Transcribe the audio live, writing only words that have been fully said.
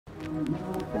Hold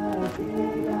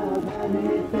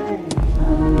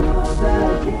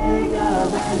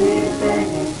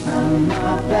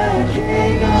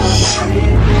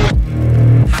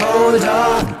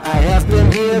on, I have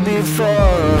been here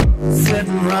before,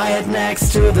 sitting right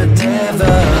next to the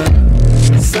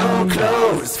devil. So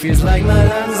close, feels like my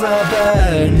lungs are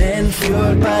burning,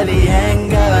 fueled by the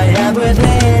anger I have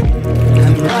within.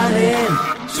 I'm running,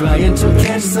 trying to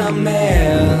catch some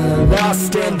air,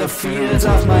 lost in the fields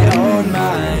of my own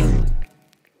mind.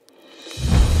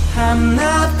 I'm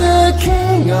not the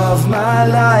king of my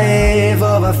life,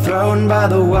 overthrown by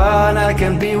the one I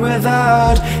can be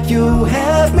without. You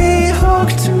have me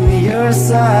hooked to your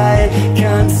side,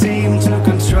 can't seem to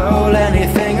control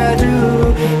anything I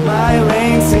do. My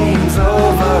reign seems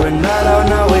over and I don't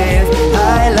know if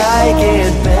I like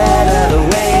it better the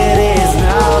way it is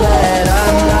now that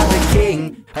I'm not the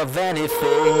king of anything.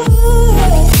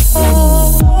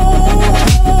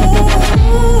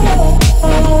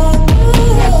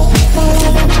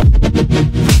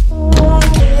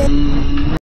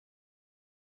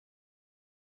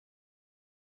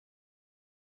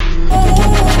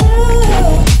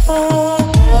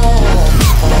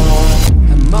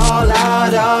 I'm all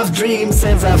out of dreams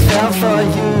since I fell for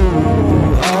you,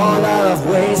 all out of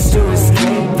ways to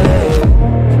escape them.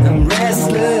 I'm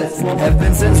restless, have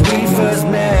been since we first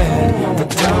met, the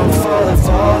downfall of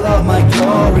all of my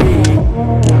glory.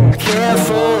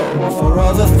 Careful for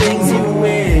all the things you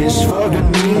wish for, could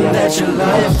mean that your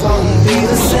life won't be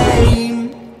the same.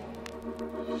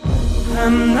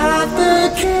 I'm not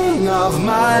the king of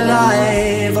my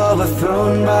life,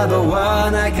 overthrown by the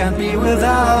one I can't be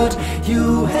without.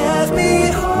 You have me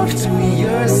hooked to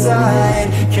your side,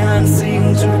 can't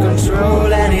seem to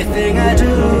control anything I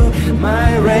do.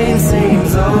 My reign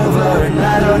seems over and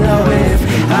I don't know if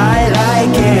I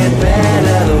like it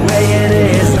better the way it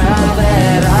is now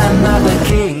that I'm not the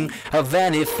king of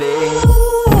anything.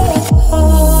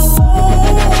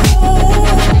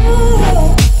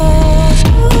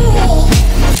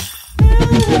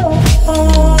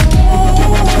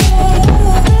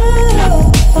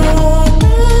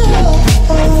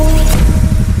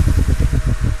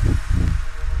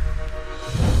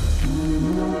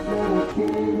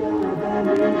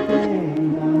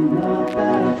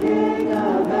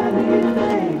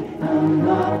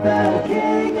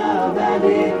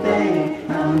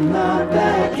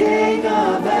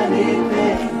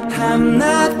 I'm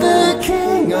not the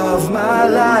king of my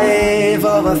life,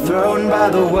 overthrown by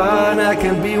the one I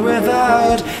can be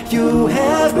without. You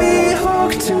have me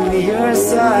hooked to your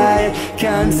side,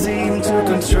 can't seem to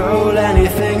control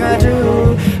anything I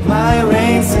do. My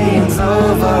reign seems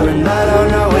over and I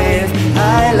don't know if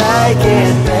I like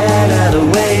it better the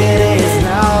way it is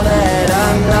now that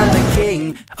I'm not the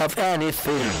king of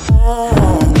anything.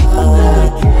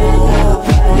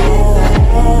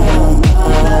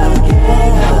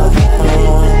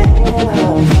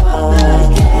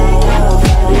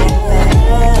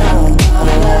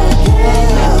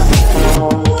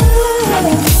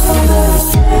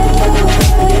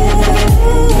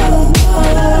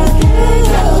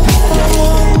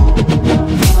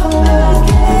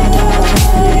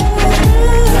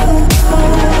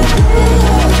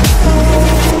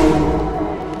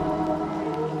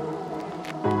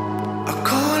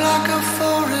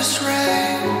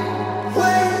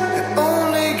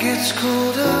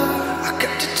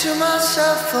 To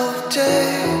myself for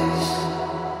days,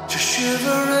 just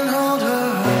shiver